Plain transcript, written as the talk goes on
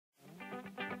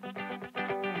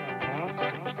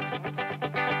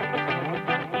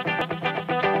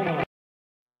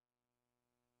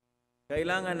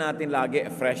Kailangan natin lagi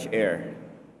fresh air.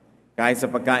 Kahit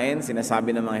sa pagkain,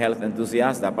 sinasabi ng mga health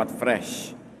enthusiasts, dapat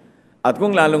fresh. At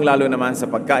kung lalong-lalo naman sa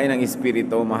pagkain ng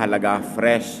espiritu, mahalaga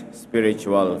fresh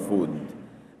spiritual food.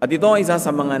 At ito ay isa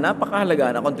sa mga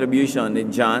napakahalaga na contribution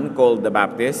ni John called the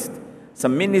Baptist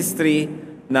sa ministry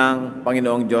ng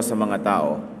Panginoong Diyos sa mga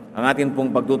tao. Ang atin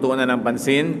pong pagtutuunan ng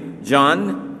pansin,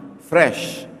 John,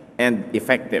 fresh and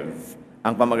effective,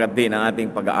 ang pamagat din ng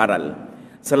ating pag-aaral.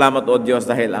 Salamat o Diyos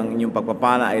dahil ang inyong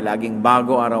pagpapala ay laging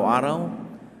bago araw-araw.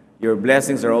 Your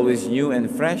blessings are always new and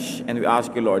fresh, and we ask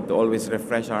you, Lord, to always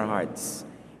refresh our hearts.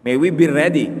 May we be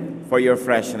ready for your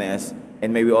freshness,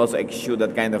 and may we also exude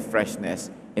that kind of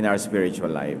freshness in our spiritual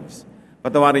lives.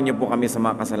 Patawarin niyo po kami sa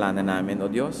mga kasalanan namin, O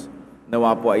Diyos.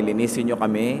 Nawa po ay linisin niyo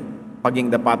kami, paging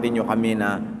dapatin niyo kami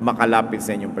na makalapit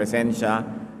sa inyong presensya,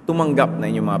 tumanggap na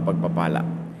inyong mga pagpapala.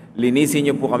 Linisin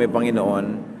niyo po kami, Panginoon,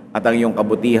 at ang iyong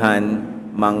kabutihan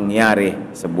mangyari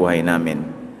sa buhay namin.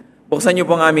 Buksan niyo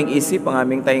po ang aming isip, ang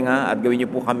aming tainga, at gawin niyo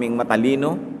po kaming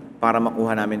matalino para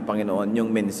makuha namin, Panginoon,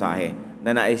 yung mensahe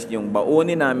na nais niyong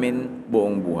baunin namin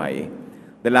buong buhay.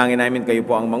 Dalangin namin kayo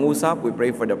po ang mangusap. We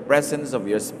pray for the presence of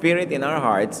your Spirit in our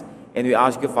hearts, and we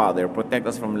ask you, Father, protect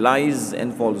us from lies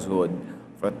and falsehood.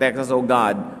 Protect us, O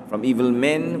God, from evil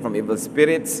men, from evil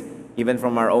spirits, even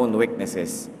from our own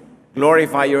weaknesses.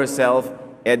 Glorify yourself,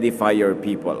 edify your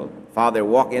people. Father,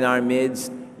 walk in our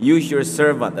midst, use your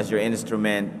servant as your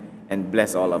instrument, and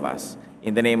bless all of us.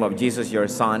 In the name of Jesus,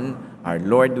 your Son, our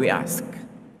Lord, we ask.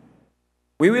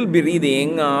 We will be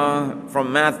reading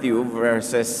from Matthew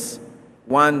verses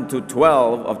 1 to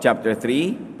 12 of chapter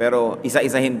 3, pero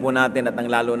isa-isahin po natin at ang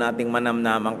lalo nating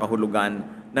manamnam ang kahulugan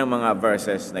ng mga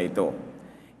verses na ito.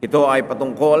 Ito ay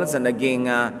patungkol sa naging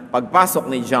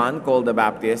pagpasok ni John, called the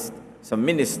Baptist, sa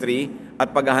ministry at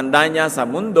paghahanda niya sa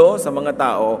mundo, sa mga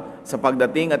tao, sa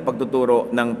pagdating at pagtuturo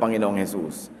ng Panginoong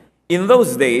Jesus. In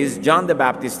those days, John the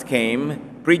Baptist came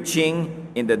preaching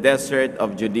in the desert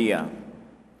of Judea.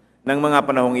 Nang mga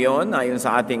panahong iyon, ayon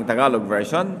sa ating Tagalog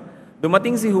version,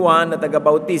 dumating si Juan na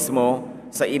taga-bautismo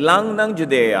sa ilang ng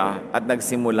Judea at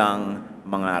nagsimulang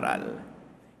mangaral.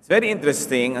 It's very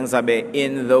interesting ang sabi,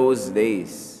 in those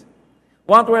days.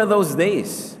 What were those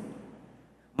days?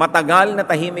 Matagal na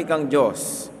tahimik ang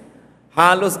Diyos.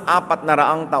 Halos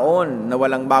 400 taon na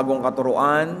walang bagong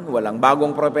katuruan, walang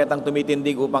bagong propetang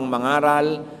tumitindig upang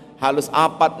mangaral. Halos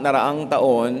 400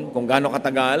 taon, kung gaano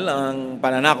katagal ang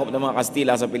pananakop ng mga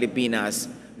Kastila sa Pilipinas,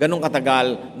 ganong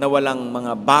katagal na walang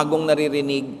mga bagong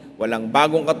naririnig, walang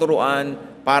bagong katuruan,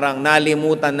 parang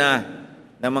nalimutan na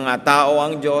ng mga tao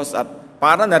ang Diyos at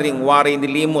para na ring wari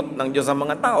nilimot ng Diyos ang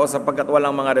mga tao sapagkat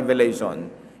walang mga revelation.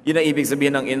 Yun ang ibig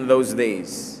sabihin ng in those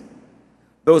days.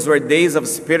 Those were days of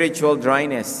spiritual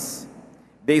dryness,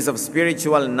 days of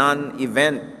spiritual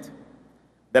non-event.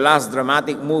 The last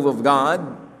dramatic move of God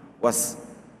was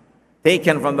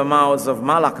taken from the mouths of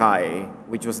Malachi,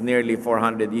 which was nearly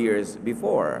 400 years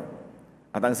before.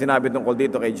 At ang sinabi tungkol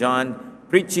dito kay John,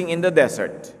 preaching in the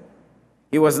desert.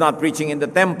 He was not preaching in the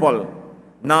temple,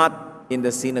 not in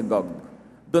the synagogue.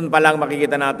 Doon pa lang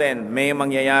makikita natin, may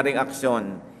mangyayaring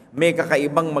aksyon, may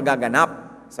kakaibang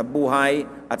magaganap sa buhay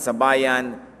at sa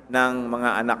bayan ng mga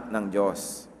anak ng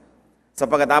Diyos. Sa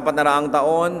pagkat-400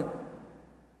 taon,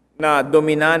 na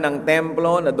domina ng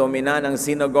templo, na domina ng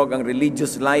synagogue ang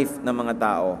religious life ng mga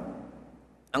tao.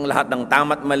 Ang lahat ng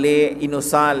tama't mali,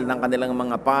 inusal ng kanilang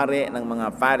mga pare, ng mga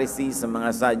Pharisees, ng mga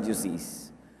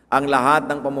Sadducees. Ang lahat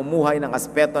ng pamumuhay ng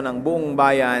aspeto ng buong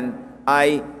bayan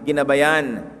ay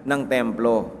ginabayan ng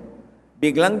templo.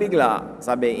 Biglang-bigla,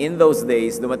 sabi, in those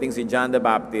days, dumating si John the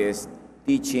Baptist,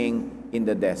 teaching in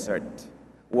the desert.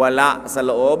 Wala sa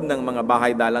loob ng mga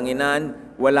bahay dalanginan,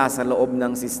 wala sa loob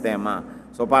ng sistema.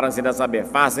 So parang sinasabi,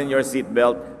 fasten your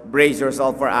seatbelt, brace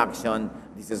yourself for action.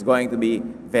 This is going to be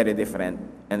very different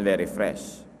and very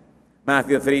fresh.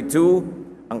 Matthew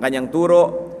 3:2, ang kanyang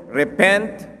turo,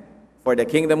 repent, for the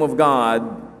kingdom of God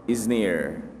is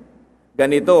near.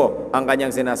 Ganito ang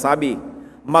kanyang sinasabi,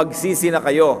 magsisi na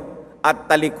kayo at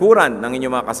talikuran ng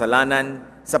inyong mga kasalanan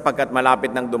sapagkat malapit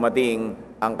nang dumating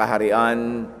ang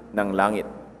kaharian ng langit.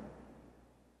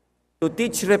 To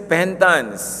teach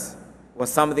repentance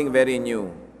was something very new.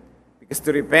 Because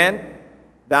to repent,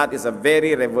 that is a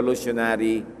very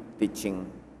revolutionary teaching.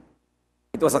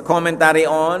 It was a commentary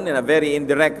on and a very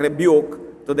indirect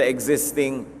rebuke to the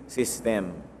existing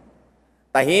system.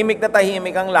 Tahimik na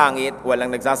tahimik ang langit, walang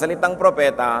nagsasalitang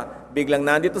propeta, biglang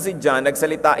nandito si John,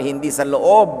 nagsalita hindi sa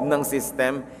loob ng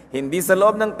system, hindi sa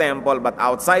loob ng temple, but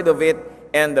outside of it,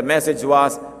 and the message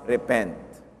was, repent.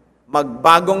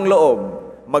 Magbagong loob,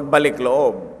 magbalik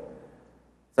loob.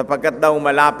 sapagkat daw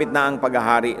malapit na ang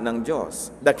paghahari ng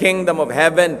Diyos. The kingdom of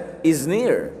heaven is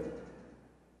near.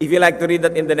 If you like to read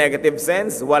that in the negative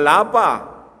sense, wala pa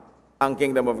ang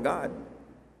kingdom of God.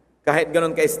 Kahit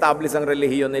ganun ka-establish ang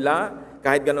relihiyon nila,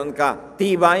 kahit ganun ka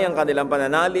tibay ang kanilang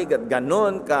pananalig, at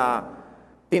ganun ka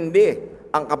tindi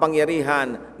ang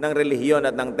kapangyarihan ng relihiyon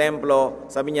at ng templo,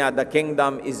 sabi niya, the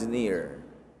kingdom is near.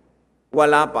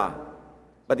 Wala pa.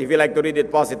 But if you like to read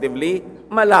it positively,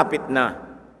 malapit na.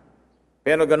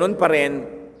 Pero ganun pa rin,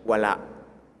 wala.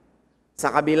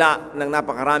 Sa kabila ng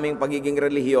napakaraming pagiging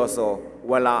relihiyoso,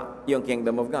 wala yung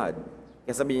kingdom of God.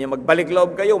 Kaya sabi niya, magbalik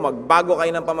loob kayo, magbago kayo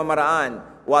ng pamamaraan.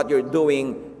 What you're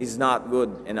doing is not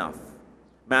good enough.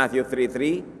 Matthew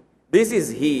 3:3, this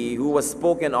is he who was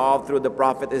spoken of through the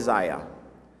prophet Isaiah.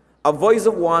 A voice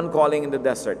of one calling in the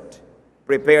desert,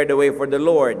 prepare the way for the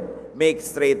Lord, make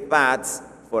straight paths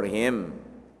for Him.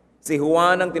 Si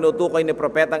Juan ang tinutukoy ni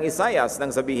propetang Isaias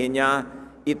nang sabihin niya,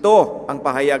 ito ang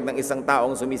pahayag ng isang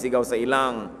taong sumisigaw sa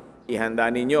ilang, ihanda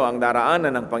ninyo ang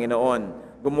daraanan ng Panginoon,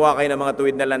 gumawa kayo ng mga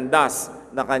tuwid na landas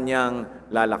na kanyang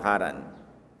lalakaran.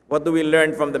 What do we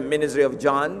learn from the ministry of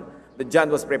John? That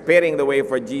John was preparing the way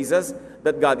for Jesus,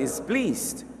 that God is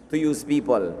pleased to use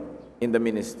people in the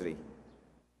ministry.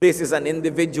 This is an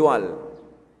individual.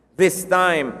 This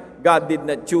time, God did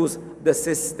not choose the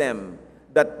system,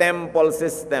 the temple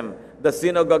system, the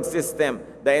synagogue system,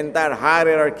 the entire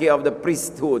hierarchy of the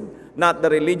priesthood, not the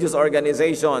religious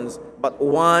organizations, but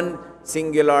one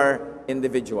singular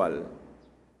individual.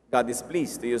 God is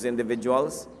pleased to use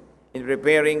individuals in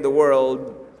preparing the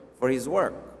world for His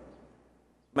work.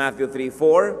 Matthew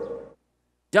 3:4,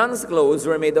 John's clothes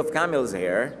were made of camel's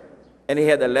hair, and he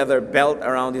had a leather belt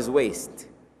around his waist.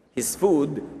 His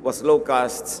food was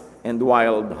locusts and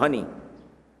wild honey.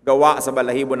 Gawa sa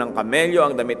balahibo ng kamelyo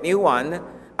ang damit ni Juan,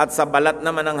 at sa balat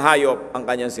naman ng hayop ang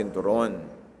kanyang sinturon.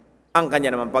 Ang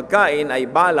kanya naman pagkain ay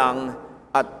balang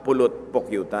at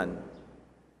pulot-pukyutan.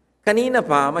 Kanina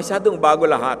pa, masyadong bago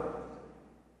lahat.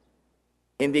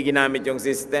 Hindi ginamit yung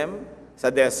system. Sa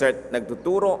desert,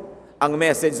 nagtuturo. Ang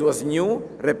message was new,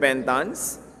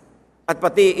 repentance. At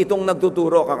pati itong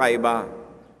nagtuturo, kakaiba.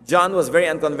 John was very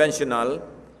unconventional.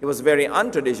 He was very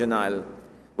untraditional.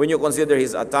 When you consider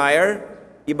his attire,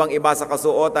 ibang-iba sa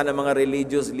kasuotan ng mga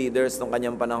religious leaders ng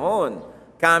kanyang panahon.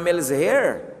 Camel's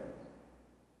hair.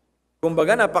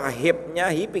 Kumbaga, napaka-hip niya,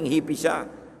 hipping-hippie siya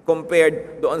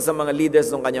compared doon sa mga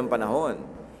leaders ng kanyang panahon.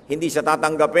 Hindi siya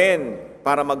tatanggapin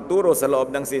para magturo sa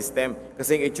loob ng system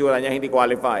kasi yung itsura niya hindi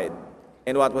qualified.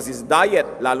 And what was his diet?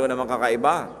 Lalo naman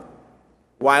kakaiba.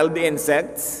 Wild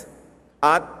insects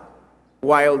at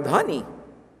wild honey.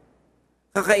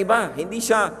 Kakaiba. Hindi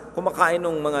siya kumakain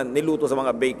ng mga niluto sa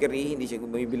mga bakery, hindi siya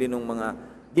bumibili ng mga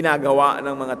ginagawa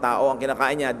ng mga tao. Ang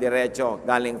kinakain niya, diretso,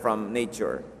 galing from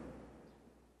nature.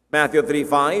 Matthew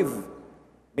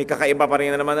 3:5, may kakaiba pa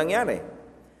rin na naman nangyari.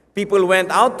 People went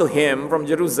out to him from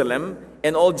Jerusalem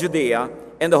and all Judea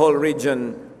and the whole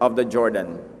region of the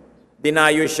Jordan.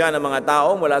 Dinayo siya ng mga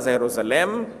tao mula sa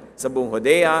Jerusalem, sa buong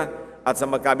Judea, at sa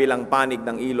magkabilang panig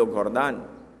ng Ilog Jordan.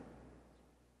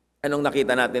 Anong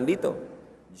nakita natin dito?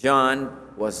 John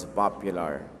was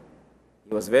popular.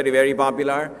 He was very, very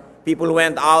popular. People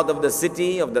went out of the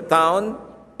city, of the town.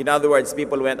 In other words,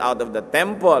 people went out of the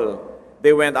temple.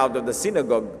 They went out of the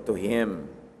synagogue to him.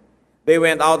 They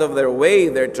went out of their way,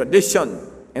 their tradition,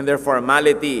 and their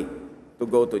formality to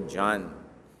go to John.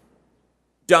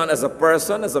 John as a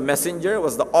person, as a messenger,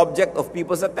 was the object of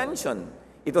people's attention.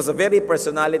 It was a very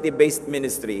personality-based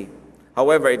ministry.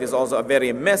 However, it is also a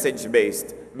very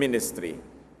message-based ministry.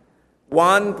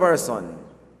 One person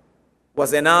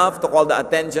was enough to call the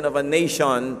attention of a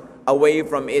nation away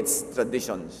from its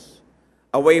traditions,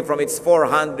 away from its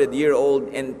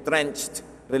 400-year-old entrenched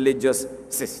religious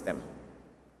system.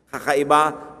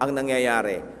 Kakaiba ang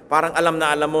nangyayari. Parang alam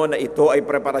na alam mo na ito ay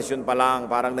preparasyon pa lang,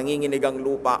 parang nanginginig ang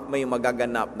lupa, may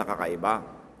magaganap na kakaiba.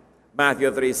 Matthew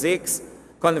 3:6,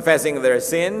 confessing their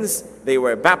sins, they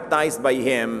were baptized by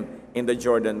him in the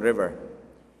Jordan River.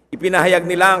 Ipinahayag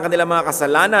nila ang kanilang mga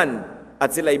kasalanan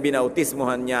at sila'y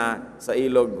binautismuhan niya sa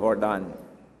Ilog Jordan.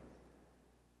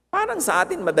 Parang sa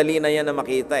atin, madali na yan na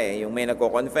makita yung may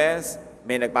nagko-confess,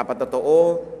 may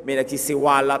nagpapatotoo, may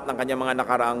nagsisiwalat ng kanyang mga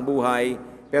nakaraang buhay,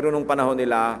 pero nung panahon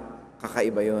nila,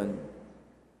 kakaiba yun.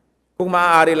 Kung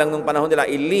maaari lang nung panahon nila,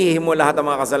 ilihim mo lahat ng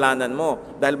mga kasalanan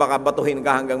mo dahil baka batuhin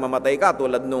ka hanggang mamatay ka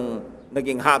tulad nung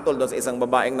naging hatol doon sa isang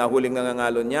babaeng nahuling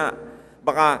nangangalon niya.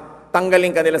 Baka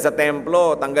tanggalin ka nila sa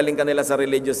templo, tanggalin ka nila sa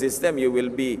religious system, you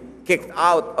will be kicked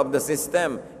out of the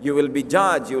system, you will be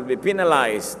judged, you will be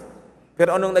penalized.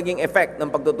 Pero anong naging effect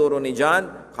ng pagtuturo ni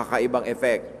John? Kakaibang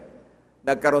effect.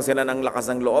 Nagkaroon sila ng lakas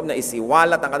ng loob na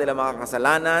isiwalat ang kanilang mga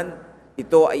kasalanan.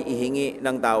 Ito ay ihingi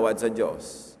ng tawad sa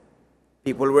Diyos.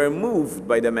 People were moved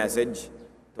by the message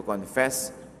to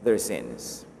confess their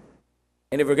sins.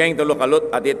 And if we're going to look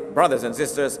at it, brothers and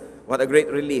sisters, what a great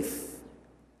relief.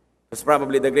 It was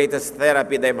probably the greatest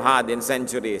therapy they've had in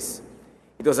centuries.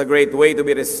 It was a great way to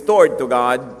be restored to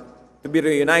God, to be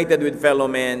reunited with fellow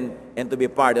men, and to be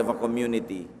part of a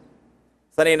community.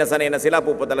 Sanay na sila,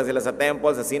 pupunta lang sila sa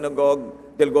temple, sa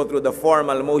synagogue, they'll go through the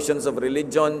formal motions of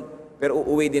religion, pero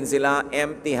uuwi din sila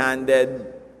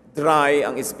empty-handed, dry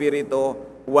ang espiritu,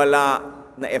 wala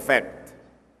na effect.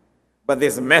 But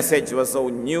this message was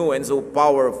so new and so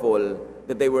powerful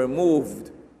that they were moved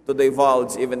to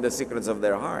divulge even the secrets of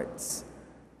their hearts.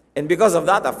 And because of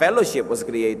that, a fellowship was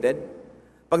created.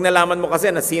 Pag nalaman mo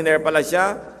kasi na sinner pala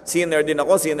siya, sinner din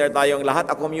ako, sinner tayong lahat,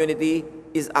 a community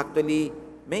is actually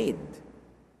made.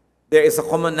 There is a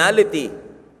commonality,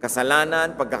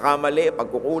 kasalanan, pagkakamali,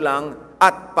 pagkukulang,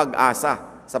 at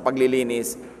pag-asa sa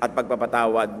paglilinis at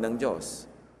pagpapatawad ng Diyos.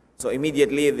 So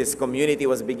immediately, this community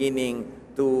was beginning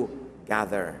to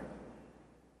gather.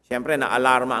 Siyempre,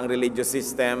 na-alarma ang religious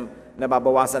system,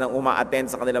 nababawasan ang uma-attend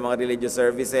sa kanilang mga religious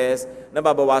services,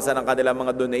 nababawasan ang kanilang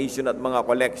mga donation at mga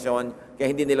collection, kaya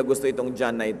hindi nila gusto itong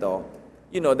John na ito.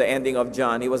 You know, the ending of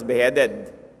John, he was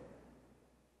beheaded.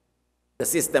 The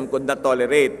system could not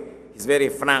tolerate his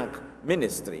very frank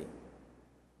ministry.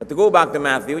 But to go back to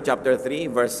Matthew chapter 3,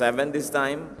 verse 7 this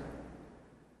time.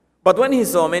 But when he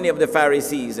saw many of the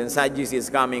Pharisees and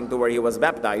Sadducees coming to where he was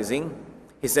baptizing,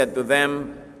 he said to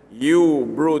them, "You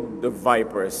brood of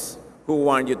vipers, who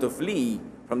warned you to flee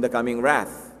from the coming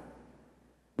wrath?"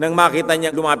 Nang makita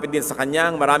niya, lumapit din sa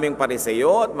kanyang maraming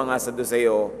Pariseo at mga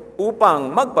Saduceo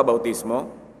upang magpabautismo,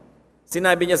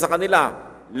 sinabi niya sa kanila,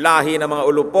 "Lahi ng mga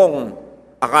ulupong,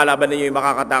 akala ba ninyo'y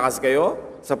makakatakas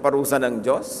kayo sa parusa ng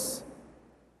Diyos?"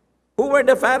 Who were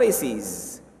the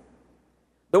Pharisees?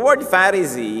 The word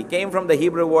Pharisee came from the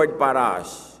Hebrew word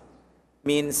parash,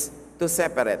 means to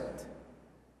separate.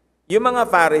 Yung mga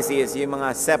Pharisees, yung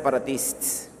mga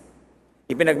separatists,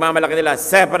 ipinagmamalaki nila,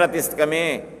 separatist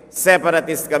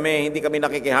kami, hindi kami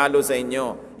nakikihalo sa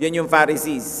inyo. Yun yung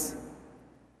Pharisees.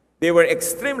 They were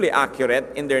extremely accurate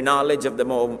in their knowledge of the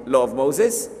law of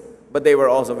Moses, but they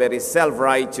were also very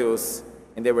self-righteous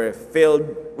and they were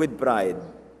filled with pride.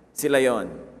 Sila yon.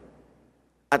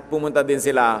 At pumunta din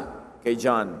sila kay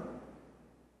John.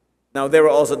 Now, there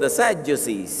were also the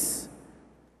Sadducees.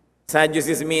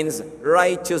 Sadducees means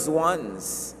righteous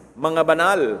ones, mga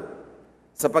banal,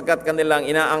 sapagkat kanilang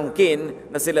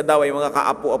inaangkin na sila daw ay mga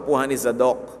kaapu-apuhan ni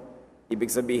Zadok. Ibig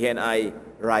sabihin ay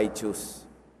righteous.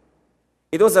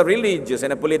 It was a religious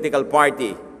and a political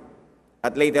party.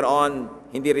 At later on,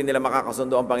 hindi rin nila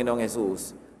makakasundo ang Panginoong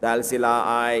Jesus dahil sila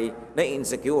ay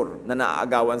na-insecure, na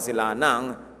naaagawan sila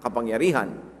ng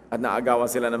kapangyarihan at naagawan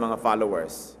sila ng mga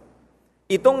followers.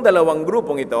 Itong dalawang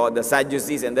grupong ito, the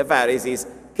Sadducees and the Pharisees,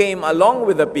 came along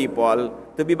with the people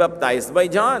to be baptized by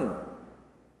John.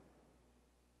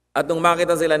 At nung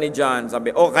makita sila ni John,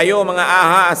 sabi, "O kayo mga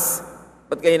ahas,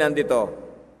 ba't kayo nandito?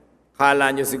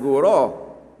 Kala nyo siguro,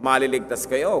 maliligtas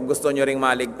kayo. Gusto nyo ring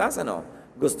maligtas, ano?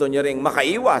 Gusto nyo ring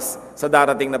makaiwas sa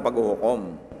darating na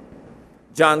paghuhukom."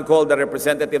 John called the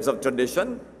representatives of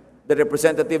tradition, the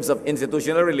representatives of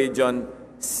institutional religion,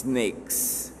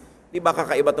 snakes. Di ba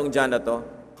kakaiba tong John na to?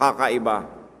 Kakaiba.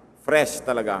 Fresh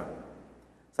talaga.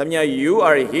 Sabi niya, "You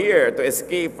are here to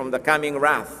escape from the coming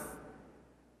wrath."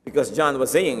 Because John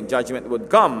was saying judgment would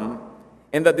come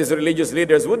and that these religious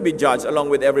leaders would be judged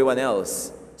along with everyone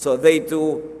else. So they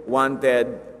too wanted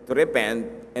to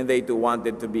repent and they too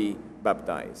wanted to be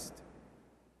baptized.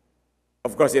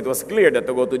 Of course, it was clear that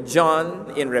to go to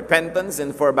John in repentance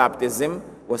and for baptism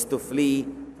was to flee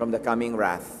from the coming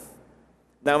wrath.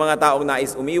 Ng mga taong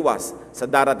nais umiwas sa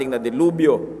darating na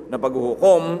dilubyo na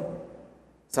paghuhukom,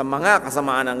 sa mga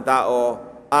kasamaan ng tao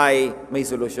ay may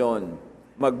solusyon.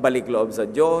 Magbalik loob sa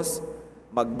Diyos,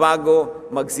 magbago,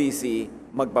 magsisi,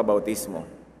 magpabautismo.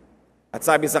 At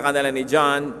sabi sa kanila ni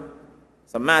John,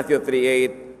 sa Matthew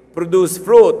 3:8, "Produce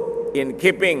fruit in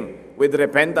keeping with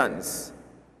repentance."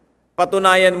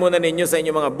 Patunayan muna ninyo sa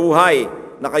inyong mga buhay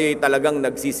na kayo'y talagang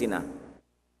nagsisi na.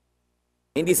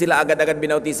 Hindi sila agad-agad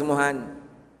binautismuhan.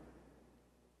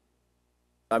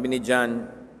 Sabi ni John,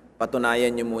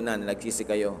 patunayan nyo muna na nagsisi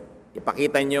kayo.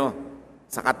 Ipakita nyo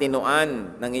sa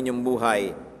katinuan ng inyong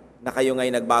buhay na kayo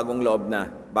ngay nagbagong loob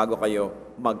na bago kayo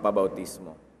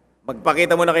magpabautismo.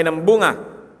 Magpakita muna kayo ng bunga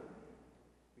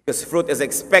because fruit is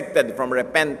expected from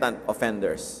repentant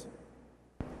offenders.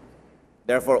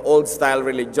 Therefore, old-style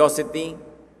religiosity,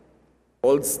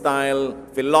 old-style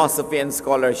philosophy and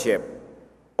scholarship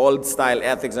old-style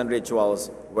ethics and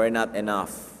rituals were not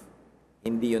enough.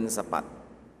 Hindi yun sapat.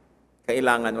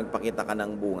 Kailangan magpakita ka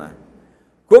ng bunga.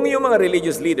 Kung yung mga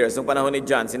religious leaders ng panahon ni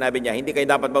John, sinabi niya, hindi kayo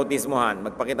dapat bautismuhan,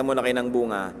 magpakita muna kayo ng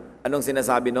bunga. Anong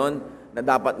sinasabi nun? Na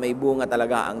dapat may bunga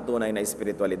talaga ang tunay na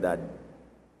espiritualidad.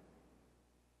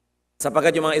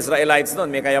 Sapagkat yung mga Israelites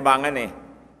nun, may kayabangan eh.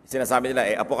 Sinasabi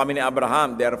nila, apo kami ni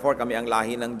Abraham, therefore kami ang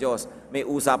lahi ng Diyos. May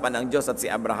usapan ng Diyos at si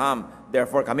Abraham,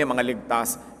 therefore kami mga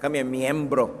ligtas, kami ang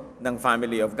miyembro ng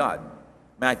family of God.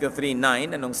 Matthew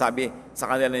 3:9, anong sabi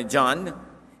sa kanila ni John?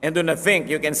 And do not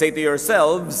think you can say to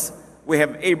yourselves, we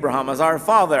have Abraham as our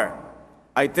father.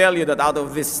 I tell you that out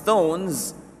of these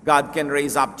stones, God can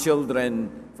raise up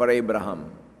children for Abraham.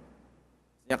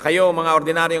 Kayo mga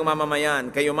ordinaryong mamamayan,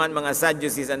 kayo man mga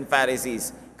Sadducees and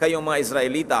Pharisees, kayong mga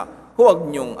Israelita, huwag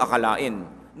niyong akalain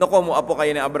na kung apo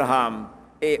kayo ni Abraham,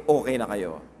 okay na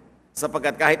kayo.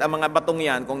 Sapagkat kahit ang mga batong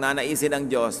yan, kung nanaisin ng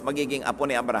Diyos, magiging apo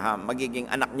ni Abraham, magiging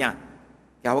anak niya.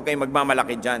 Kaya huwag kayong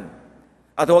magmamalaki dyan.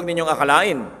 At huwag ninyong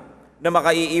akalain na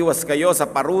makaiiwas kayo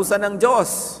sa parusa ng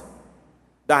Diyos.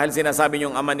 Dahil sinasabi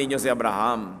niyong ama ninyo si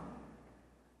Abraham.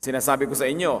 Sinasabi ko sa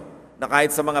inyo na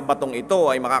kahit sa mga batong ito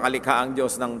ay makakalikha ang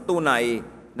Diyos ng tunay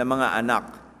na mga anak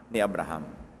ni Abraham.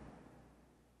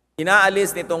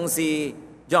 Inaalis nitong si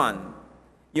John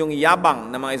yung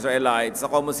yabang ng mga Israelites sa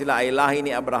kung sila ay lahi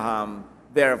ni Abraham,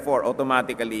 therefore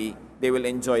automatically they will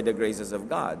enjoy the graces of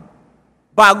God.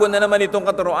 Bago na naman itong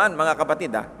katuruan, mga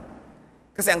kapatid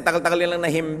Kasi ang tagal-tagal nilang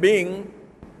nahimbing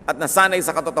at nasanay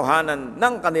sa katotohanan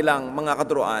ng kanilang mga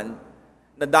katuruan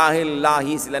na dahil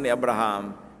lahi sila ni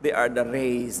Abraham, they are the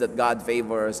race that God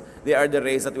favors. They are the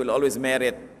race that will always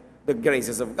merit the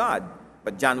graces of God.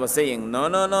 But John was saying, no.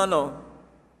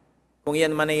 Kung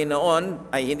yan man ay noon,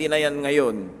 ay hindi na yan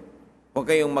ngayon. Huwag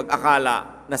kayong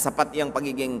mag-akala na sapat yung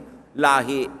pagiging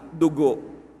lahi, dugo,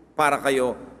 para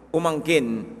kayo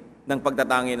umangkin ng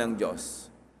pagtatangi ng Diyos.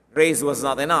 Race was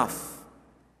not enough.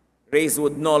 Race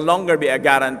would no longer be a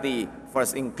guarantee for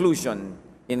inclusion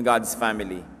in God's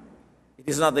family. It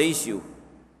is not the issue.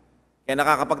 Kaya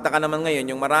nakakapagtaka naman ngayon,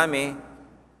 yung marami,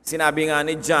 sinabi nga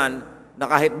ni John na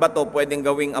kahit ba to pwedeng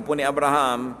gawing apo ni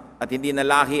Abraham at hindi na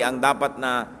lahi ang dapat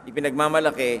na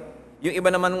ipinagmamalaki, yung iba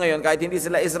naman ngayon, kahit hindi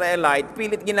sila Israelite,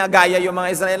 pilit ginagaya yung mga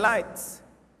Israelites.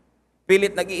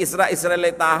 Pilit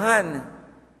nag-i-Israelitahan.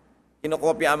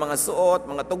 Kinokopya ang mga suot,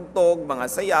 mga tugtog, mga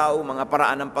sayaw, mga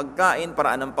paraan ng pagkain,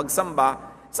 paraan ng pagsamba.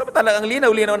 Samantala, ang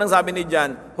linaw-linaw ng sabi ni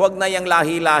John, huwag na yung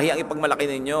lahi-lahi ang ipagmalaki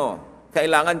ninyo.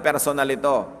 Kailangan personal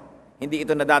ito. Hindi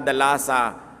ito nadadala sa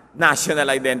national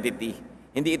identity.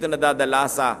 Hindi ito nadadala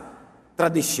sa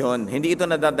tradisyon. Hindi ito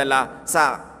nadadala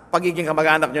sa pagiging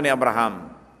kamag-anak nyo ni Abraham.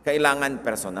 Kailangan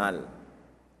personal.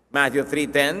 Matthew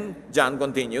 3:10, John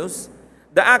continues,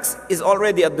 the axe is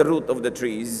already at the root of the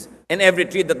trees, and every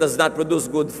tree that does not produce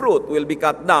good fruit will be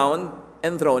cut down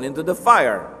and thrown into the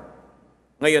fire.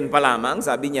 Ngayon pa lamang,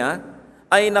 sabi niya,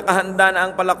 ay nakahanda na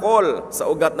ang palakol sa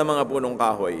ugat ng mga punong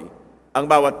kahoy. Ang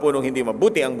bawat punong hindi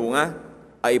mabuti ang bunga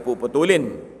ay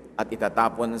puputulin at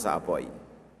itatapon sa apoy.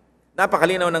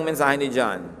 Napakalinaw ng mensahe ni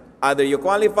John. Either you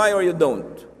qualify or you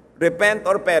don't. Repent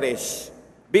or perish.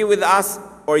 Be with us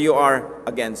or you are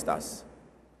against us.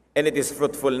 And it is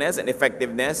fruitfulness and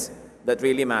effectiveness that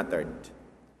really mattered.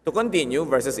 To continue,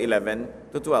 verses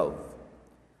 11 to 12.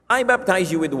 I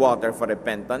baptize you with water for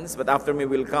repentance, but after me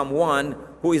will come one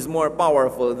who is more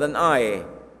powerful than I,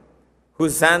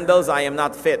 whose sandals I am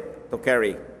not fit to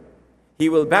carry. He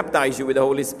will baptize you with the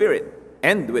Holy Spirit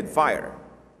and with fire.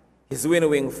 His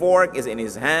winnowing fork is in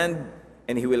his hand,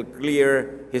 and he will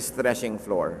clear his threshing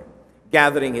floor,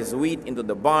 gathering his wheat into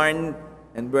the barn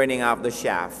and burning up the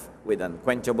chaff with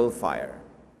unquenchable fire.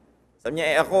 Sabi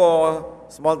niya, ako,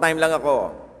 small time lang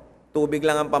ako. Tubig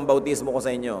lang ang pambautismo ko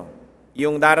sa inyo.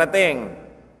 Yung darating,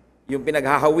 yung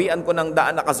pinaghahawian ko ng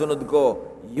daan na kasunod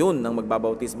ko, yun ang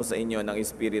magbabautismo sa inyo ng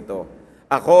Espiritu.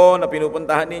 Ako na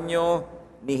pinupuntahan ninyo,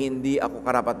 ni hindi ako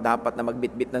karapat-dapat na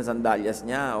magbitbit ng sandalyas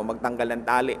niya o magtanggal ng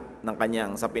tali ng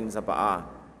kanyang sapin sa paa.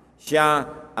 Siya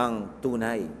ang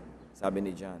tunay, sabi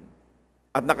ni John.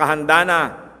 At nakahanda na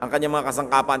ang kanyang mga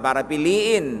kasangkapan para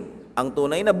piliin ang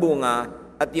tunay na bunga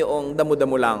at yung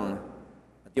damo-damo lang.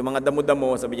 At yung mga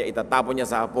damo-damo, sabi niya, itatapon niya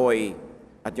sa apoy.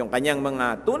 At yung kanyang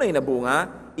mga tunay na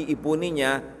bunga, iipunin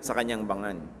niya sa kanyang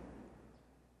bangan.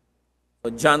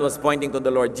 So John was pointing to the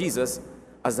Lord Jesus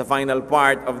as the final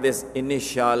part of this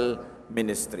initial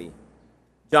ministry.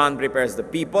 John prepares the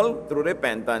people through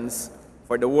repentance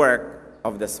for the work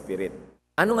of the Spirit.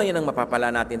 Ano ngayon ang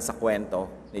mapapala natin sa kwento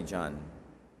ni John?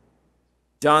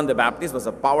 John the Baptist was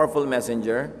a powerful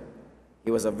messenger.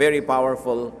 He was a very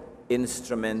powerful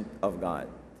instrument of God.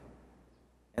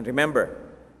 And remember,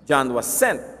 John was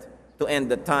sent to end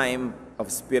the time of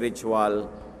spiritual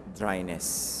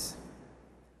dryness.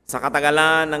 Sa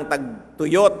katagalan ng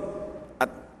tagtuyot at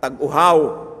tag-uhaw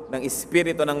ng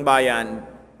espiritu ng bayan,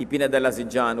 ipinadala si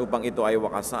John upang ito ay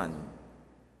wakasan.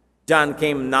 John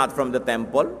came not from the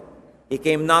temple, he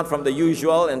came not from the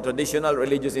usual and traditional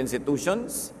religious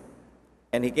institutions,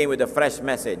 and he came with a fresh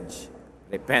message: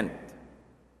 repent.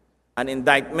 An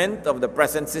indictment of the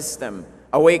present system,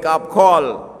 a wake-up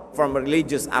call from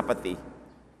religious apathy.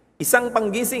 Isang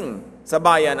panggising sa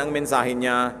bayan ang mensahe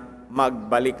niya: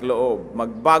 magbalik loob,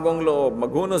 magbagong loob,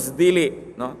 maghunos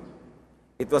dili. No?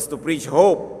 It was to preach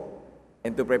hope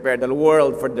and to prepare the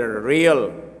world for the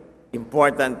real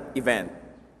important event,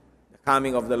 the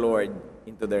coming of the Lord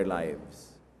into their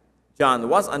lives. John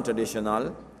was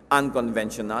untraditional,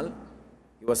 unconventional.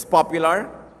 He was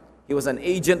popular. He was an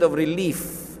agent of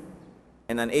relief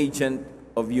and an agent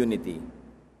of unity.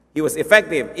 He was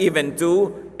effective even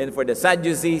to and for the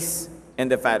Sadducees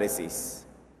and the Pharisees.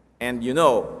 And you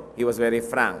know, he was very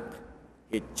frank.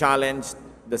 He challenged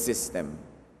the system.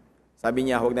 Sabi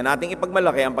niya, huwag na nating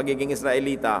ipagmalaki ang pagiging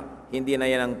Israelita. Hindi na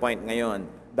yan ang point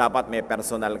ngayon. Dapat may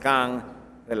personal kang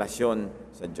relasyon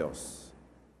sa Diyos.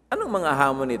 Anong mga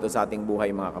hamon nito sa ating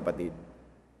buhay, mga kapatid?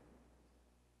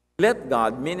 Let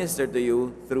God minister to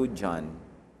you through John.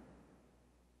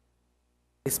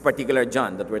 This particular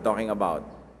John that we're talking about.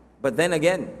 But then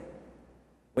again,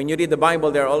 when you read the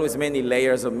Bible, there are always many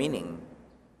layers of meaning.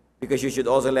 Because you should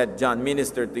also let John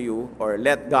minister to you, or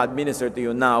let God minister to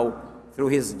you now through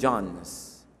his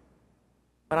Johns.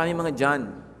 Maraming mga John.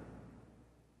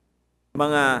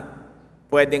 Mga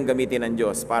pwedeng gamitin ng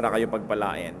Diyos para kayo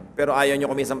pagpalain. Pero ayaw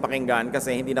nyo kumisang pakinggan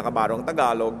kasi hindi nakabarong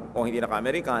Tagalog o hindi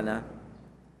naka-Amerikana.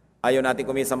 Ayaw natin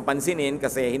kumisang pansinin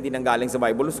kasi hindi nanggaling sa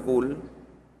Bible School.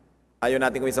 Ayaw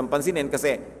natin kumisang pansinin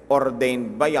kasi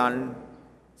ordained ba yan?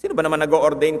 Sino ba naman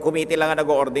nag-o-ordain? Committee lang ang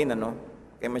nag-o-ordain, ano?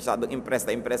 Kaya masyadong impressed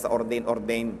sa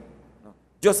ordain. No?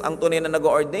 Diyos ang tunay na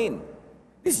nag-o-ordain.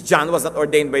 This John was not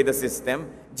ordained by the system.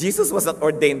 Jesus was not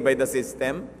ordained by the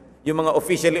system. Yung mga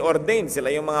officially ordained, sila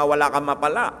yung mga wala kang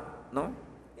mapala. No?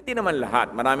 Hindi naman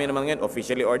lahat. Marami naman ngayon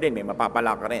officially ordained, may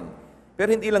mapapala ka rin. Pero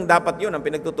hindi lang dapat yun ang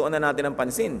pinagtutuunan natin ng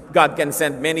pansin. God can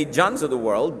send many Johns to the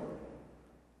world.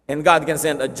 And God can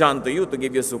send a John to you to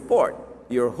give you support,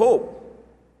 your hope,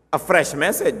 a fresh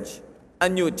message, a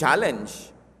new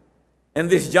challenge. And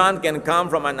this John can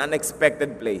come from an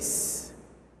unexpected place,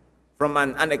 from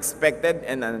an unexpected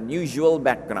and unusual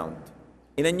background,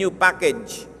 in a new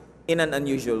package, in an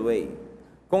unusual way.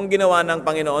 Kung ginawa ng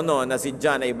Panginoon noon na si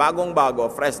John ay bagong-bago,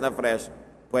 fresh na fresh,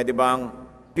 pwede bang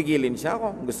pigilin siya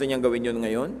kung gusto niyang gawin yun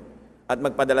ngayon? At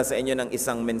magpadala sa inyo ng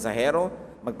isang mensahero,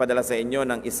 magpadala sa inyo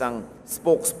ng isang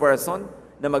spokesperson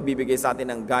na magbibigay sa atin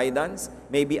ng guidance,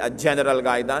 maybe a general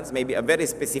guidance, maybe a very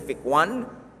specific one.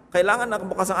 Kailangan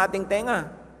nakabukas ang ating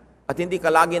tenga. At hindi ka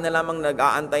lagi na lamang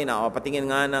nag-aantay na, patingin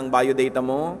nga ng biodata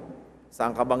mo,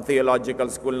 saan ka bang theological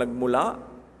school nagmula?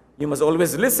 You must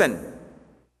always listen.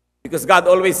 Because God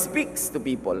always speaks to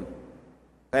people.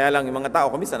 Kaya lang, yung mga tao,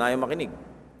 kumisan ayaw makinig.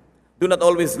 Do not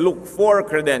always look for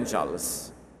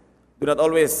credentials. Do not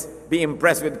always be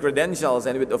impressed with credentials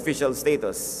and with official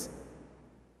status.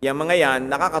 Yung mga yan,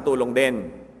 nakakatulong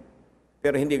din.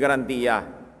 Pero hindi garantiya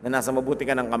na nasa mabuti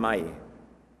ka ng kamay.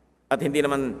 At hindi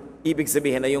naman ibig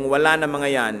sabihin na yung wala na mga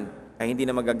yan ay hindi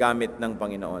na magagamit ng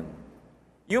Panginoon.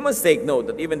 You must take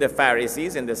note that even the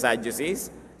Pharisees and the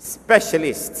Sadducees,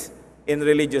 specialists in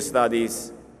religious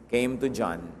studies, came to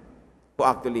John, who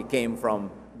actually came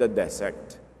from the desert.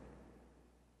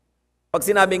 Pag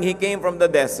sinabing he came from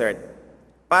the desert,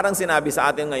 parang sinabi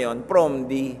sa atin ngayon, from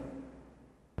the.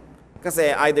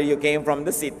 Kasi either you came from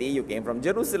the city, you came from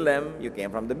Jerusalem, you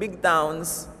came from the big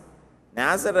towns,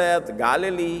 Nazareth,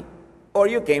 Galilee, or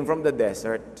you came from the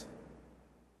desert.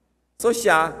 So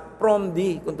siya, from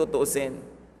the, kung tutuusin.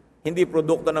 Hindi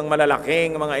produkto ng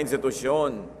malalaking mga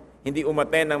institusyon, hindi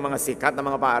umaten ng mga sikat na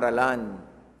mga paaralan.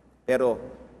 Pero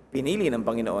pinili ng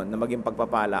Panginoon na maging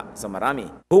pagpapala sa marami.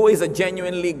 Who is a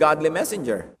genuinely godly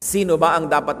messenger? Sino ba ang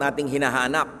dapat nating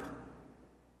hinahanap?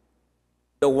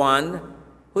 The one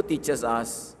who teaches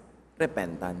us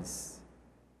repentance.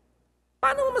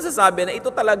 Paano mo masasabi na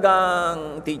ito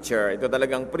talagang teacher, ito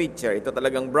talagang preacher, ito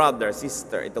talagang brother,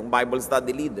 sister, itong Bible study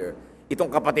leader,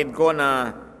 itong kapatid ko na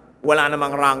wala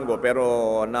namang ranggo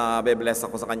pero nabe-bless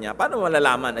ako sa kanya? Paano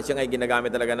malalaman na siya ay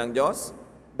ginagamit talaga ng Diyos?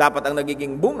 Dapat ang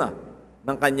nagiging bunga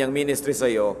ng kanyang ministry sa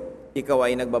iyo, ikaw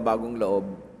ay nagbabagong loob.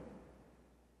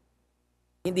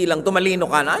 Hindi lang tumalino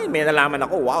ka na, ay may nalaman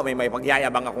ako, wow, may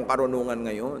pagyayabang akong karunungan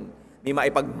ngayon. May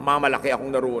maipagmamalaki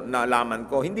akong nalaman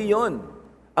ko. Hindi yon.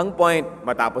 Ang point,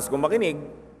 matapos kong makinig,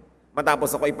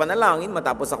 Matapos ako ipanalangin,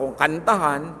 matapos akong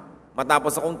kantahan,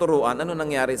 matapos akong turuan, ano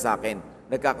nangyari sa akin?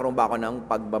 Nagkakaroon ba ako ng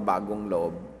pagbabagong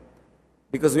loob?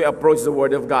 Because we approach the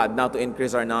Word of God not to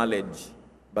increase our knowledge,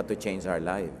 but to change our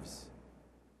lives.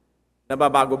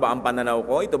 Nababago ba ang pananaw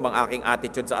ko? Ito bang aking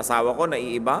attitude sa asawa ko,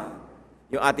 naiiba?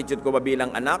 Yung attitude ko ba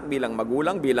bilang anak, bilang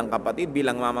magulang, bilang kapatid,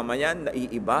 bilang mamamayan,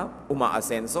 naiiba?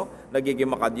 Umaasenso?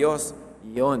 Nagiging makadiyos?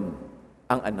 Yon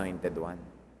ang anointed one.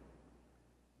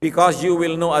 Because you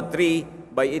will know a tree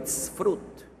by its fruit.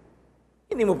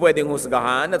 Hindi mo pwedeng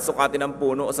husgahan at sukatin ang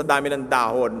puno o sa dami ng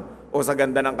dahon o sa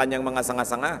ganda ng kanyang mga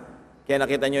sanga-sanga. Kaya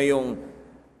nakita nyo yung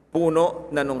puno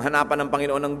na nung hanapan ng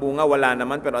Panginoon ng bunga, wala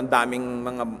naman, pero ang daming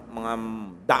mga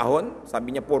dahon.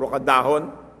 Sabi niya, puro ka dahon.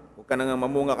 Huwag ka nang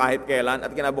mamunga kahit kailan. At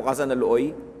kinabukasan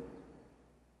naluoy.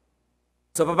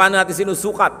 So, paano natin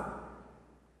sinusukat?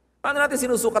 Paano natin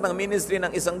sinusukat ang ministry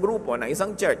ng isang grupo, ng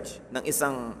isang church, ng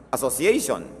isang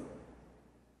association?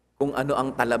 Kung ano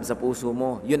ang talab sa puso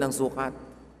mo, yun ang sukat.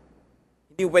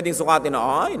 Hindi pwedeng sukatin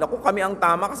na, ay, naku, kami ang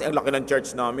tama kasi ang laki ng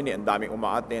church namin, ang daming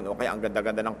umaaten, o kaya ang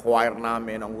ganda-ganda ng choir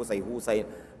namin, ang husay-husay,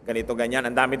 ganito, ganyan,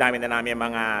 ang dami-dami na namin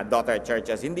mga daughter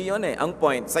churches. Hindi yun eh. Ang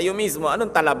point, sa'yo mismo,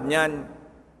 anong talab niyan?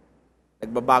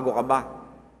 Nagbabago ka ba?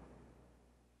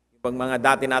 Ibang mga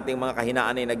dati nating mga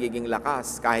kahinaan ay nagiging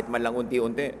lakas, kahit man lang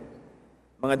unti-unti.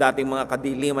 Mga dating mga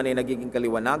kadiliman ay nagiging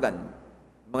kaliwanagan.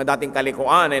 Mga dating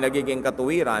kalikuan ay nagiging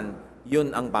katuwiran.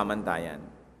 Yun ang pamantayan.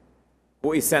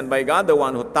 Who is sent by God? The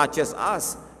one who touches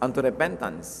us unto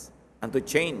repentance, unto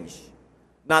change.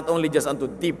 Not only just unto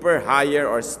deeper, higher,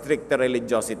 or stricter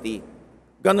religiosity.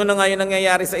 Ganun na nga yung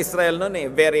nangyayari sa Israel noon eh.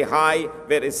 Very high,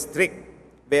 very strict,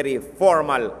 very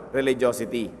formal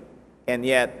religiosity. And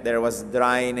yet, there was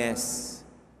dryness.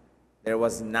 There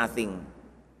was nothing.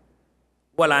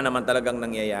 Wala naman talagang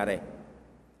nangyayari.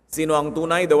 Sino ang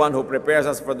tunay? The one who prepares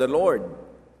us for the Lord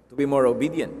to be more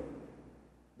obedient.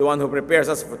 The one who prepares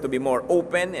us to be more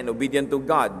open and obedient to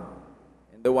God.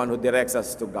 And the one who directs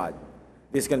us to God.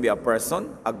 This can be a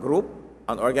person, a group,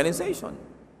 an organization.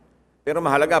 Pero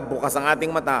mahalaga, bukas ang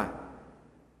ating mata.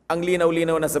 Ang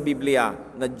linaw-linaw na sa Biblia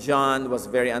na John was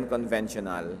very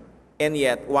unconventional. And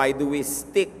yet, why do we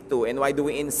stick to and why do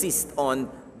we insist on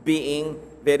being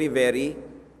very, very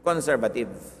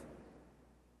conservative?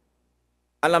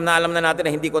 Alam na natin na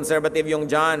hindi conservative yung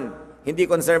John. Hindi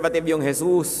conservative yung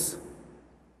Jesus.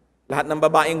 Lahat ng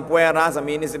babaeng puwera sa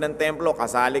ministry ng templo,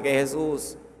 kasali kay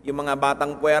Jesus. Yung mga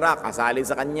batang puwera, kasali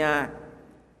sa kanya.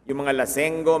 Yung mga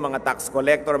lasenggo, mga tax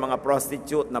collector, mga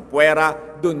prostitute na puwera,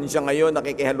 dun siya ngayon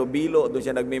nakikihalubilo, dun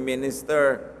siya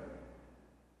nagmi-minister.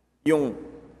 Yung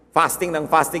fasting ng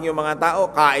fasting yung mga tao,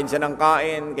 kain siya ng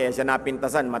kain, kaya siya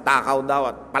napintasan, matakaw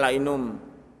daw at palainom.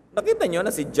 Nakita nyo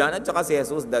na si John at saka si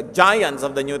Jesus, the giants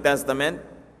of the New Testament,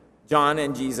 John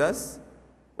and Jesus,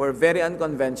 were very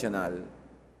unconventional.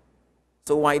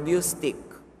 So why do you stick?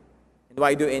 And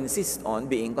why do you insist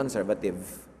on being conservative?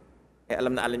 Eh,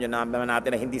 alam nyo naman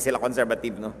natin na hindi sila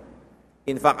conservative, no?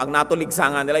 In fact, ang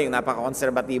natuligsa nga nila yung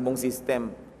napaka-konserbatibong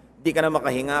system. Hindi ka na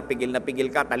makahinga, pigil na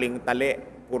pigil ka, taling-tali,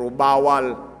 puro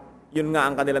bawal. Yun nga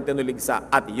ang kanilang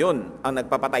tinuligsa. At yun ang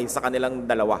nagpapatay sa kanilang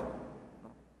dalawa.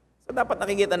 So dapat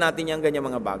nakikita natin yung ganyan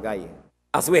mga bagay.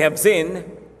 As we have seen,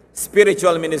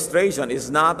 spiritual ministration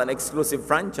is not an exclusive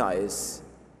franchise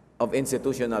of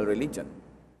institutional religion.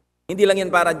 Hindi lang yan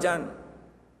para dyan.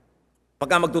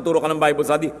 Pagka magtuturo ka ng Bible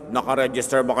study,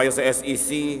 nakaregister ba kayo sa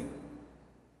SEC?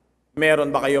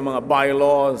 Meron ba kayo mga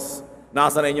bylaws?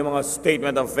 Nasa na inyong mga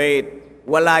statement of faith?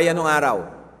 Wala yan nung araw.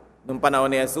 Nung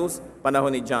panahon ni Jesus, panahon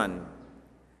ni John.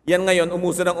 Yan ngayon,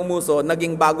 umuso ng umuso,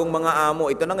 naging bagong mga amo.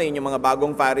 Ito na ngayon yung mga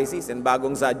bagong Pharisees and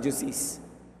bagong Sadducees.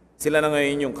 Sila na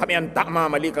ngayon yung, kami ang tama,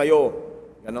 mali kayo.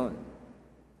 Ganon.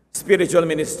 Spiritual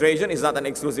ministration is not an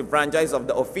exclusive franchise of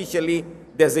the officially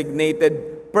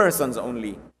designated persons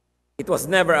only. It was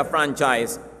never a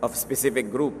franchise of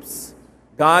specific groups.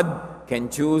 God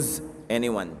can choose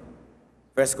anyone.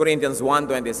 1 Corinthians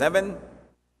 1:27,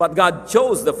 but God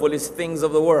chose the foolish things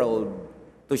of the world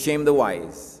to shame the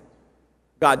wise.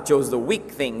 God chose the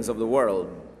weak things of the world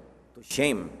to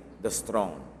shame the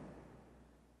strong.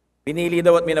 Pinili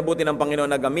daw at minabuti ng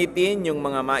Panginoon na gamitin yung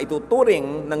mga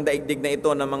maituturing ng daigdig na ito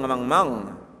ng mga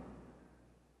mangmang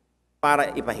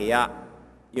para ipahiya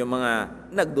yung mga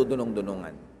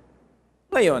nagdudunong-dunungan.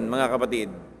 Ngayon, mga kapatid,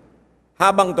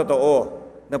 habang totoo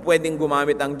na pwedeng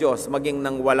gumamit ang Diyos maging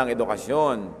nang walang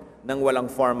edukasyon, nang walang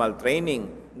formal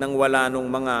training, nang wala nung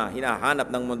mga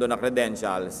hinahanap ng mundo na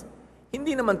credentials,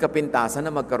 hindi naman kapintasan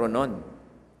na magkaroon nun.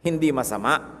 Hindi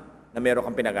masama na meron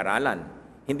kang pinag-aralan.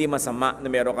 Hindi masama na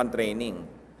meron kang training.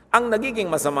 Ang nagiging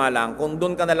masama lang, kung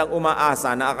doon ka na lang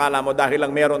umaasa na akala mo dahil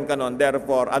lang meron ka nun,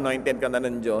 therefore, anointed ka na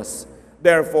ng Diyos.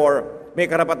 Therefore, may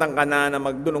karapatan ka na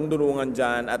magdunong-dunungan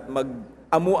dyan at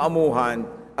mag-amu-amuhan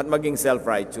at maging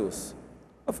self-righteous.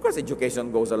 Of course, education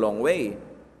goes a long way.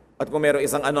 At kung meron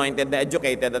isang anointed na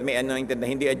educated at may anointed na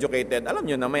hindi educated, alam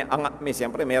nyo na may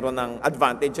siyempre meron ng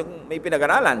advantage yung may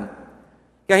pinag-aralan.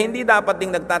 Kaya hindi dapat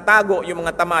ding nagtatago yung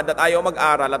mga tamad at ayaw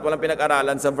mag-aral at walang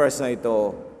pinag-aralan sa verse na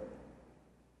ito.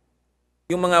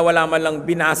 Yung mga wala man lang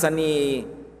binasa ni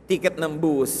ticket ng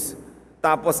bus,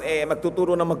 tapos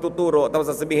magtuturo,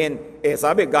 tapos sasabihin,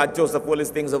 sabi, God chose the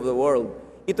foolish things of the world.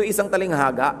 Ito isang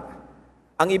talinghaga.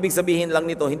 Ang ibig sabihin lang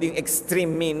nito, hindi yung extreme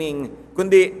meaning,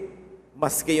 kundi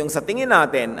maski yung sa tingin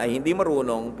natin ay hindi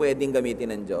marunong, pwedeng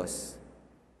gamitin ng Diyos.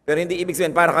 Pero hindi ibig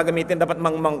sabihin, para kagamitin, dapat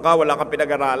mangmang ka, wala kang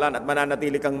pinag-aralan at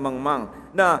mananatili kang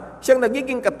mangmang. Na siyang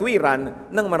nagiging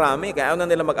katwiran ng marami, kaya ayaw na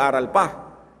nila mag-aral pa.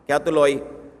 Kaya tuloy,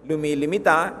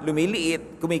 lumilimita,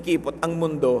 lumiliit, kumikipot ang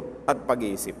mundo at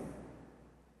pag-iisip.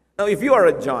 Now, if you are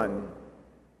a John,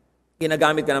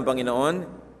 ginagamit ka ng Panginoon,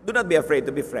 do not be afraid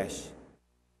to be fresh.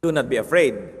 Do not be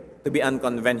afraid to be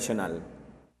unconventional.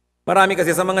 Marami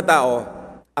kasi sa mga tao,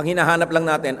 ang hinahanap lang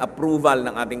natin, approval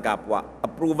ng ating kapwa,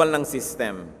 approval ng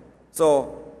system.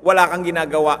 So, wala kang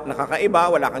ginagawa na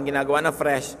kakaiba, wala kang ginagawa na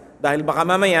fresh, dahil baka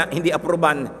mamaya hindi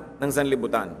aproban ng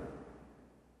sanlibutan.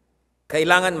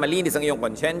 Kailangan malinis ang iyong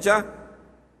konsyensya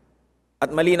at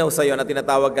malinaw sa iyo na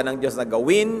tinatawag ka ng Diyos na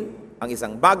gawin ang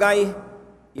isang bagay,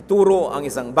 ituro ang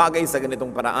isang bagay sa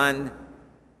ganitong paraan,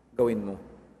 gawin mo.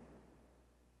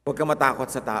 Huwag ka matakot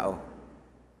sa tao.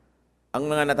 Ang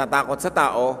mga natatakot sa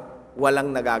tao,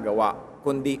 walang nagagawa,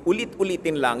 kundi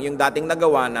ulit-ulitin lang yung dating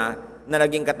nagawa na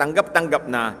naging katanggap-tanggap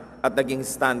na at naging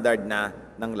standard na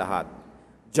ng lahat.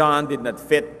 John did not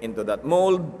fit into that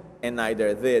mold and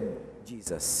neither did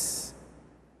Jesus.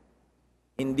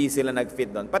 Hindi sila nag-fit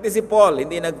doon. Pati si Paul,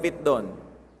 hindi nag-fit doon.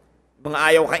 Mga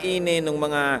ayaw kainin, ng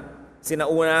mga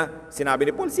sinauna, sinabi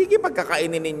ni Paul, sige,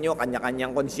 pagkakainin ninyo,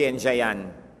 kanya-kanyang konsyensya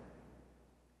yan.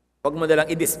 Huwag mo nalang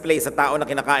i-display sa tao na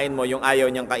kinakain mo yung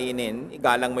ayaw niyang kainin,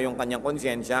 igalang mo yung kanyang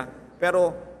konsyensya,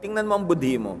 pero tingnan mo ang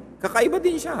budhi mo. Kakaiba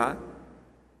din siya, ha?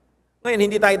 Ngayon,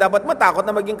 hindi tayo dapat matakot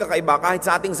na maging kakaiba kahit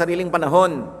sa ating sariling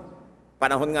panahon.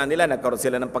 Panahon nga nila, nagkaroon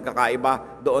sila ng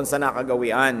pagkakaiba doon sa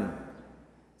nakagawian.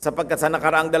 Sapagkat sa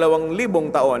nakaraang 2,000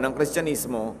 taon ng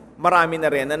Kristyanismo, marami na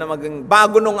rin na maging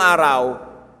bago nung araw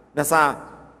na sa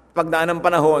pagdaan ng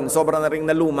panahon, sobra na rin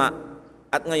naluma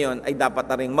at ngayon ay dapat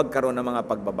na rin magkaroon ng mga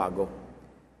pagbabago.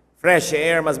 Fresh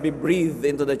air must be breathed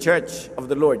into the church of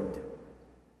the Lord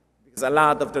because a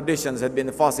lot of traditions have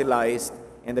been fossilized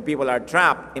and the people are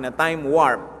trapped in a time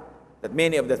warp that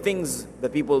many of the things that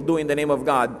people do in the name of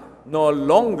God no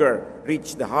longer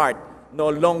reach the heart, no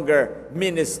longer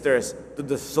ministers to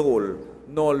the soul,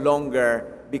 no longer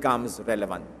becomes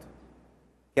relevant.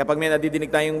 Kaya pag may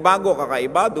nadidinig tayong bago,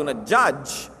 kakaiba, do not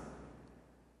judge.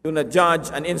 Do not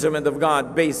judge an instrument of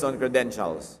God based on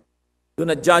credentials. Do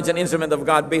not judge an instrument of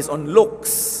God based on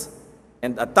looks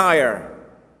and attire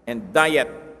and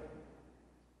diet.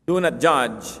 Do not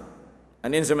judge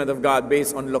an instrument of God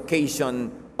based on location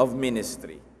of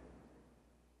ministry.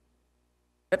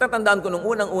 Natatandaan ko nung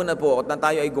unang-una po at na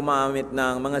tayo ay gumamit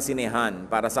ng mga sinehan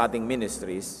para sa ating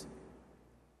ministries,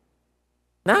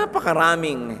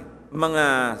 napakaraming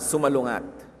mga sumalungat.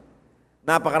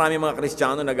 Napakaraming mga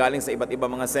Kristiyano na galing sa iba't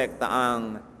ibang mga sekta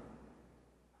ang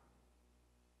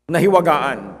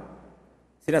nahiwagaan.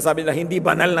 Sinasabi nila, hindi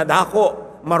banal na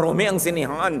dako, marumi ang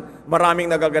sinehan, maraming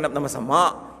nagaganap na masama,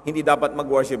 hindi dapat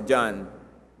mag-worship dyan.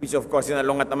 Which of course,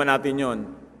 sinalungat naman natin yon.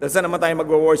 Dahil saan naman tayo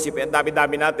mag-worship? Ang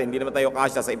dami-dami natin. Hindi naman tayo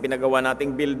kasya sa ipinagawa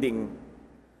nating building.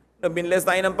 Binless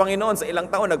tayo ng Panginoon sa ilang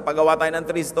taon. Nagpagawa tayo ng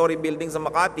 3-story building sa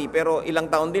Makati. Pero ilang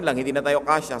taon din lang, hindi na tayo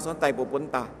kasya. Saan tayo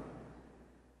pupunta?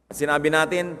 At sinabi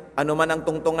natin, ano man ang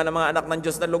tungtungan ng mga anak ng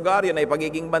Diyos na lugar, yun ay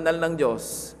pagiging banal ng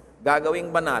Diyos.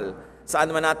 Gagawing banal. Saan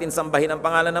man natin sambahin ang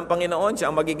pangalan ng Panginoon, siya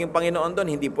ang magiging Panginoon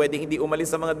doon. Hindi pwedeng hindi umalis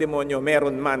sa mga demonyo.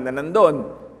 Meron man na nandun.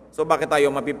 So bakit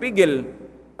tayo mapipigil?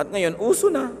 At ngayon,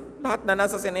 uso na. Lahat na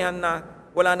nasa sinehan na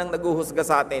wala nang naguhusga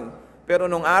sa atin. Pero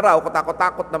nung araw,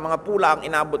 katakot-takot na mga pula ang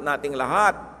inabot nating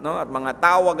lahat, no? At mga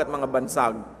tawag at mga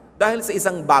bansag dahil sa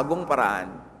isang bagong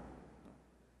paraan.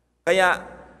 Kaya,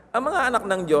 ang mga anak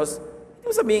ng Diyos, hindi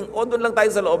mo sabihin, doon lang tayo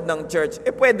sa loob ng church.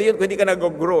 Pwede yun kung hindi ka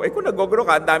nag-grow. Kung nag-grow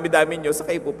ka, dami-dami nyo, sa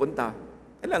kayo pupunta.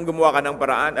 Kailangan gumawa ka ng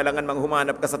paraan, alangan mang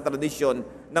humanap ka sa tradisyon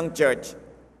ng church,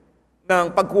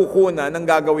 ng pagkukuna ng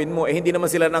gagawin mo, hindi naman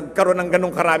sila nagkaroon ng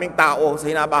ganong karaming tao sa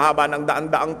hinabahaba ng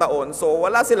daan-daang taon. So,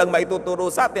 wala silang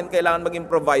maituturo sa atin. Kailangan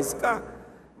mag-improvise ka.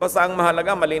 Basta ang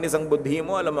mahalaga, malinis ang budhi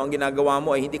mo. Alam mo, ang ginagawa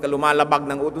mo ay hindi ka lumalabag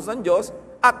ng utos ng Diyos.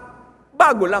 At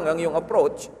bago lang ang iyong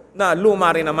approach na luma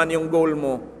rin naman yung goal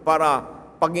mo para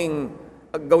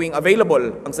gawing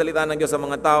available ang salita ng Diyos sa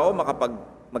mga tao,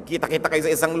 magkita-kita kayo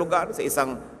sa isang lugar, sa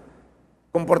isang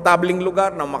komportabling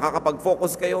lugar na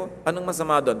makakapag-focus kayo. Anong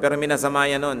masama doon? Pero minasama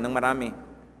yan nun ng marami.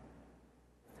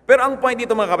 Pero ang point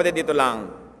dito mga kapatid, dito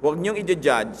lang, huwag niyong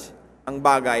i-judge ang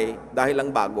bagay dahil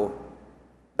lang bago,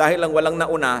 dahil lang walang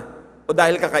nauna, o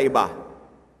dahil kakaiba.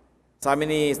 Sabi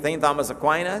ni St. Thomas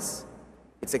Aquinas,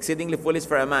 it's exceedingly foolish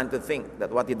for a man to think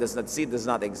that what he does not see does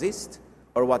not exist,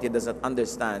 or what he does not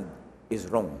understand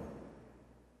is wrong.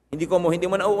 Hindi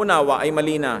mo nauunawa ay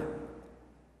mali na.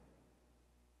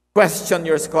 Question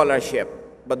your scholarship,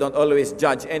 but don't always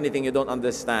judge anything you don't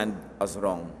understand as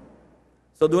wrong.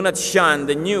 So do not shun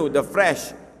the new, the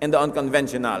fresh, and the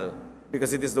unconventional,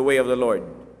 because it is the way of the Lord.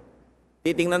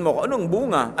 Titingnan mo kung anong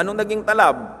bunga, anong naging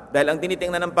talab, dahil ang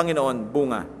tinitingnan ng Panginoon,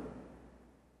 bunga.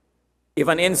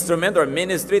 If an instrument or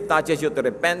ministry touches you to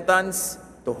repentance,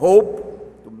 to hope,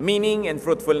 to meaning and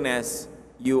fruitfulness,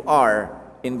 you are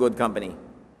in good company.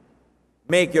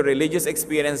 Make your religious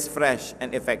experience fresh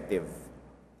and effective.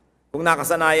 Kung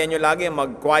nakasanayan nyo lagi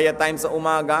mag-quiet time sa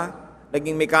umaga,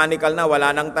 naging mechanical na,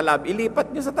 wala nang talab,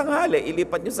 ilipat nyo sa tanghali,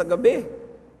 ilipat nyo sa gabi.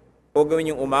 O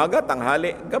gawin yung umaga,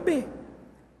 tanghali, gabi.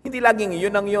 Hindi laging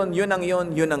yun ang yun, yun ang yun,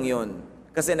 yun ang yun.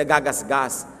 Kasi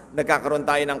nagagasgas, nagkakaroon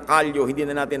tayo ng kalyo, hindi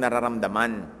na natin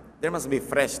nararamdaman. There must be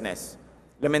freshness.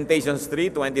 Lamentations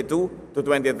 3:22 to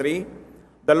 23,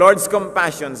 the Lord's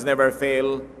compassions never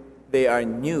fail, they are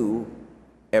new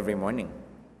every morning.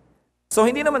 So,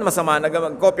 hindi naman masama na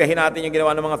kopyahin natin yung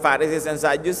ginawa ng mga Pharisees and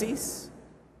Sadducees.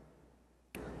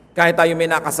 Kahit tayo may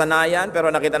nakasanayan,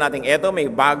 pero nakita natin, eto, may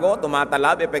bago,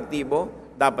 tumatalab, epektibo,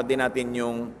 dapat din natin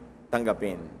yung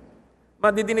tanggapin.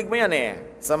 Madidinig mo yan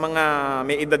sa mga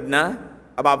may edad na,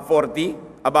 above 40,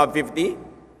 above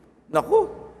 50.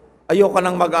 Naku, ayoko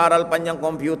nang mag-aaral pa niyang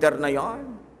computer na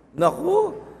yan.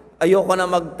 Naku, ayoko na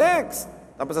mag-text.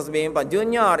 Tapos sasabihin pa,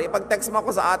 Junior, ipag-text mo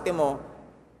ako sa ate mo,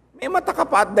 may mata ka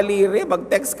pa at daliri,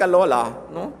 mag-text ka lola.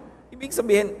 No? Ibig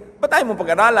sabihin, ba't tayo mo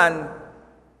pag-aralan?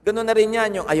 Ganun na rin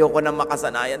yan, yung ayoko na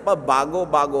makasanayan pa, bago.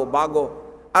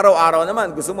 Araw-araw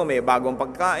naman, gusto mo may bagong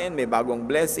pagkain, may bagong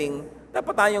blessing.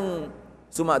 Dapat tayong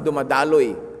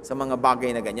dumadaloy sa mga bagay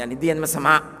na ganyan. Hindi yan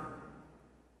masama.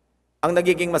 Ang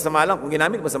nagiging masama lang, kung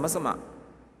ginamit mo sa masama.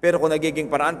 Pero kung nagiging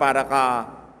paraan para ka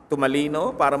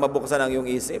tumalino, para mabuksan ang iyong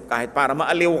isip, kahit para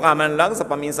maaliw ka man lang sa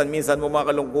paminsan-minsan mo mga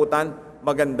kalungkutan,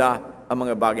 maganda ang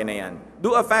mga bagay na yan.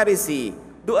 Do a Pharisee,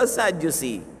 do a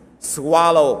Sadducee,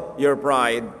 swallow your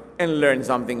pride and learn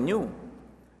something new.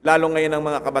 Lalo ngayon ang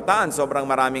mga kabataan, sobrang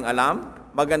maraming alam,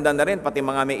 maganda na rin pati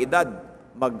mga may edad,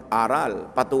 mag-aral,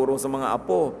 paturo sa mga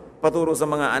apo, paturo sa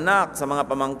mga anak, sa mga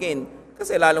pamangkin,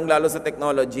 kasi lalong-lalo sa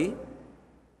technology,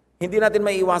 hindi natin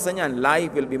maiiwasan yan.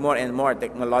 Life will be more and more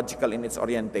technological in its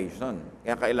orientation.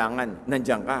 Kaya kailangan,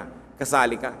 nandiyan ka,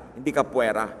 kasali ka, hindi ka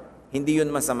puwera, hindi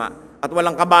yun masama. At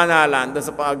walang kabanalan doon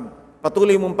sa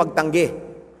patuloy mong pagtanggi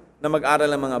na mag-aral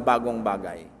ng mga bagong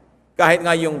bagay. Kahit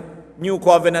nga yung New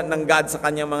Covenant ng God sa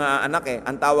kanyang mga anak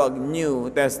ang tawag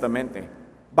New Testament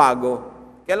bago.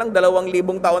 Kaya lang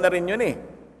 2,000 taon na rin yun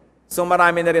So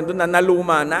marami na rin doon na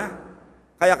naluma na.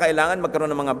 Kaya kailangan magkaroon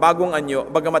ng mga bagong anyo,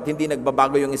 bagamat hindi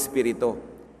nagbabago yung espiritu.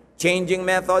 Changing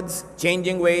methods,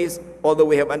 changing ways, although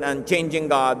we have an unchanging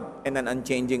God and an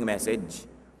unchanging message.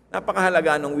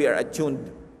 Napakahalaga nung we are attuned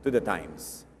to the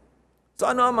times. So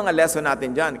ano ang mga lesson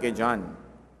natin dyan kay John?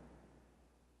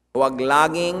 Huwag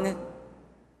laging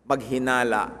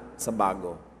maghinala sa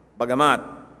bago. Bagamat,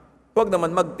 huwag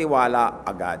naman magtiwala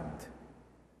agad.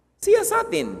 Siya sa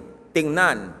atin,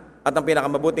 tingnan. At ang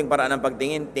pinakamabuting paraan ng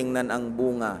pagtingin, tingnan ang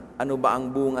bunga. Ano ba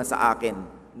ang bunga sa akin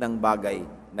ng bagay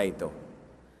na ito?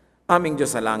 Aming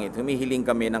Diyos sa langit, humihiling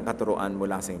kami ng katuruan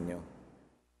mula sa inyo.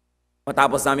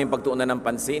 Matapos namin pagtuunan ng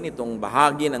pansin itong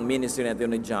bahagi ng ministry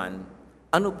natin ni John,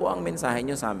 ano po ang mensahe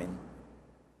niyo sa amin?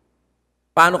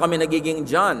 Paano kami nagiging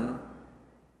John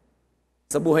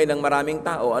sa buhay ng maraming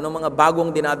tao? Anong mga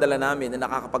bagong dinadala namin na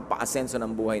nakakapagpa-asenso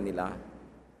ng buhay nila?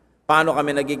 Paano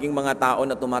kami nagiging mga tao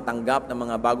na tumatanggap ng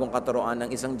mga bagong katuruan ng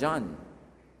isang John?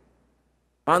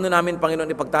 Paano namin,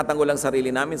 Panginoon, ipagtatanggol ang sarili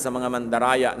namin sa mga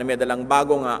mandaraya na may dalang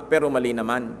bago nga pero mali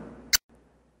naman?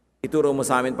 Ituro mo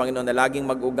sa amin, Panginoon, na laging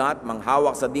mag-ugat,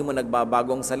 manghawak sa di mo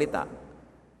nagbabagong salita.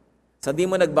 Sa di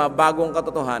mo nagbabagong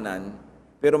katotohanan,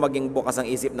 pero maging bukas ang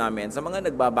isip namin sa mga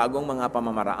nagbabagong mga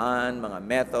pamamaraan, mga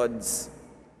methods,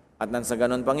 at nang sa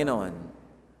ganon, Panginoon,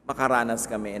 makaranas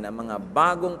kami ng mga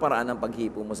bagong paraan ng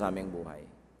paghipo mo sa aming buhay.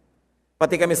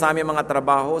 Pati kami sa aming mga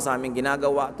trabaho, sa aming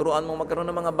ginagawa, turuan mo magkaroon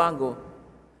ng mga bago.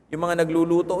 Yung mga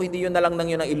nagluluto, hindi yun na lang nang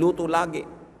yun ang iluto lagi.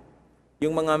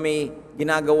 Yung mga may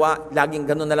ginagawa, laging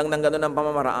ganun na lang ng ganun ang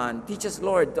pamamaraan. Teach us,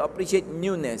 Lord, to appreciate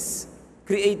newness,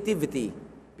 creativity,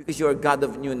 because you are God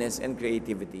of newness and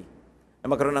creativity. Na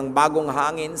magkaroon ng bagong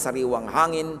hangin, sariwang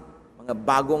hangin, mga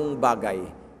bagong bagay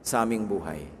sa aming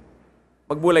buhay.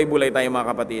 Magbulay-bulay tayo mga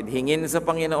kapatid. Hingin sa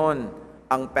Panginoon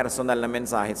ang personal na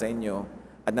mensahe sa inyo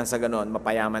at nang sa ganoon,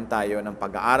 mapayaman tayo ng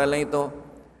pag-aaral na ito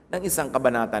ng isang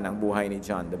kabanata ng buhay ni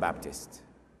John the Baptist.